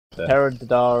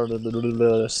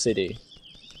Paradar City.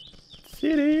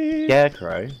 City.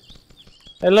 Scarecrow.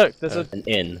 Hey, look, there's An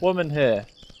inn. woman here.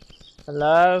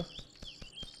 Hello?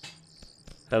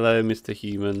 Hello, Mr.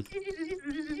 Human.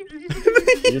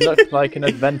 You look like an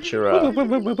adventurer.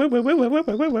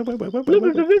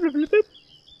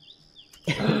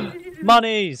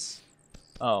 Monies!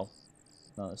 Oh.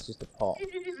 No, it's just a pot.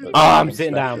 Oh, I'm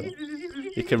sitting down.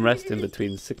 You can rest in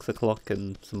between 6 o'clock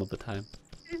and some other time.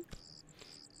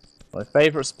 My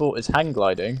favourite sport is hang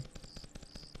gliding.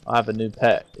 I have a new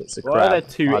pet. It's a crab. Why are there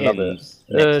two I love inns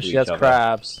it. next to She each has other?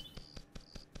 crabs.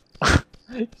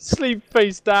 Sleep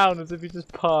face down as if you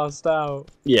just passed out.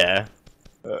 Yeah.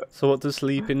 So what does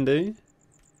sleeping do?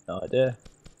 No idea.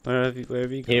 Where have you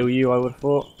gone? Heal you, I would have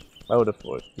thought. I would have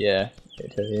thought. Yeah.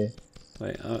 Here.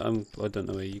 Wait, I don't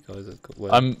know where you guys are.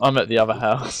 Where? I'm at the other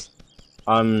house.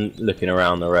 I'm looking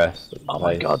around the rest of the Oh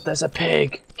my place. god, there's a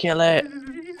pig! Kill it!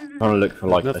 Trying to look for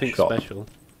like Nothing a shop. special.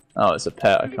 Oh, it's a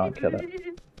pet. I can't kill it.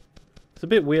 It's a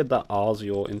bit weird that R's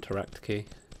your interact key.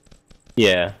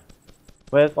 Yeah.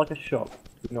 Where's like a shop?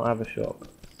 Do we not have a shop?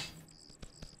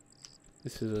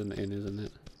 This is an inn, isn't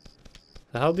it?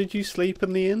 So how did you sleep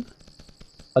in the inn?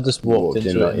 I just walked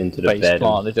into the face bed.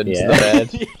 planted into Yeah.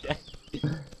 the bed.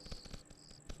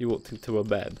 You walked into a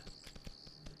bed.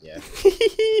 Yeah.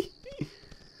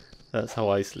 That's how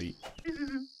I sleep.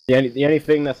 The only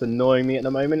thing that's annoying me at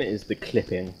the moment is the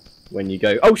clipping when you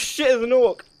go. Oh shit! There's an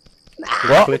orc.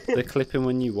 The clipping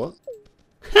when you what?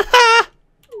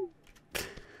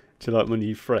 Do you like when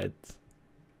you threads?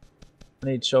 I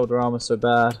need shoulder armor so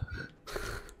bad.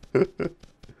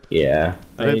 Yeah.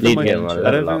 I don't need think to get my my,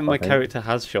 level up, my I think. character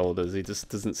has shoulders. He just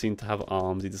doesn't seem to have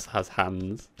arms. He just has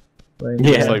hands. Rayman.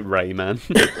 It's like Rayman.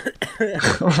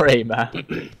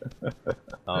 Rayman.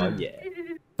 Oh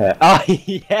yeah. Oh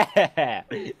yeah.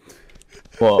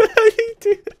 What?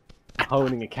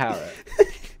 Holding a carrot.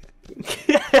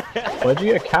 Where'd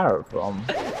you get a carrot from?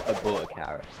 I bought a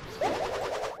carrot.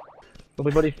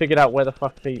 Everybody figured out where the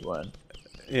fuck feet went.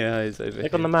 Yeah, he's over Look here.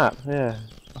 on the map. Yeah.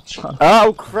 I'm trying to...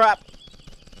 Oh crap!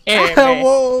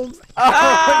 Wolves!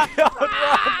 Oh my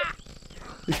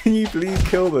god! Can you please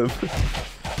kill them?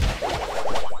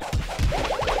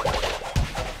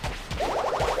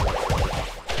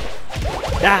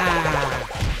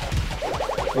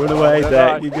 Run away,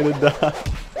 Dad. You're gonna die.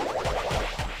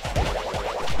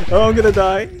 Oh, I'm gonna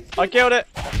die. I killed it!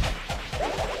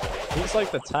 He's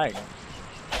like the tank.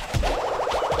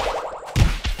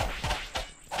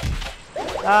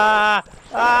 Ah!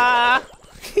 Ah!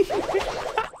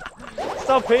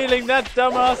 Stop healing that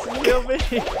dumbass and kill me!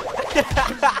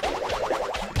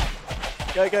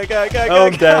 Go go go go Oh, go!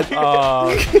 I'm dead.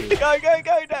 Oh, Go go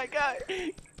go Dad go!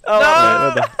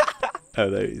 no! Wait, oh,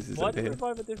 there he is. He's Why over do we here.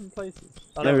 revive at different places?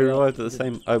 Oh, No, we are. revived at the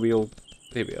same. Oh, we all.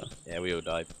 Here we are. Yeah, we all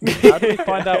died. How do we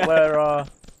find out where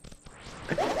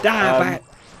Die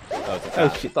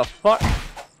oh shit, the fuck?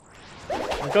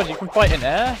 Oh my god, you can fight in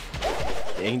air?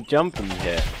 You ain't jumping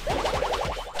here.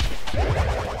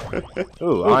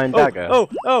 Ooh, iron dagger. Oh,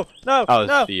 no, Oh, it's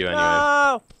no, for you anyway.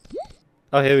 no!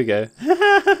 Oh, here we go.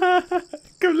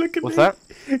 Come look at What's me.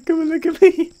 that? Come and look at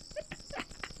me.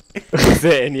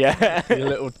 Sitting, yeah. You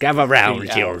little Gather round,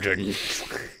 Ow. children.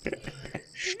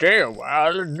 stay a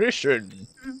while and listen.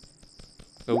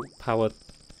 Oh, power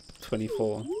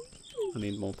 24. I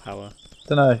need more power.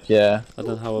 Dunno, yeah. I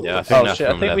don't know how. Yeah, I think Oh that's shit,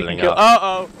 I from think we can leveling kill. up.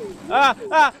 Oh! Ah!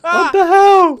 What the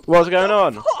hell? What's going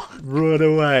on? Run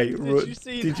away. Did you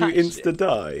see Did that you insta shit?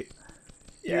 die?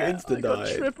 Yeah, You insta I got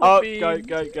died. triple Oh, beam. go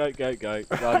go go go go!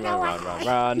 Run run run run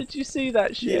run! Did you see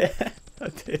that shit? Yeah, I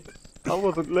did. I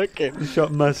wasn't looking. I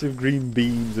shot massive green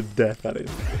beams of death at him.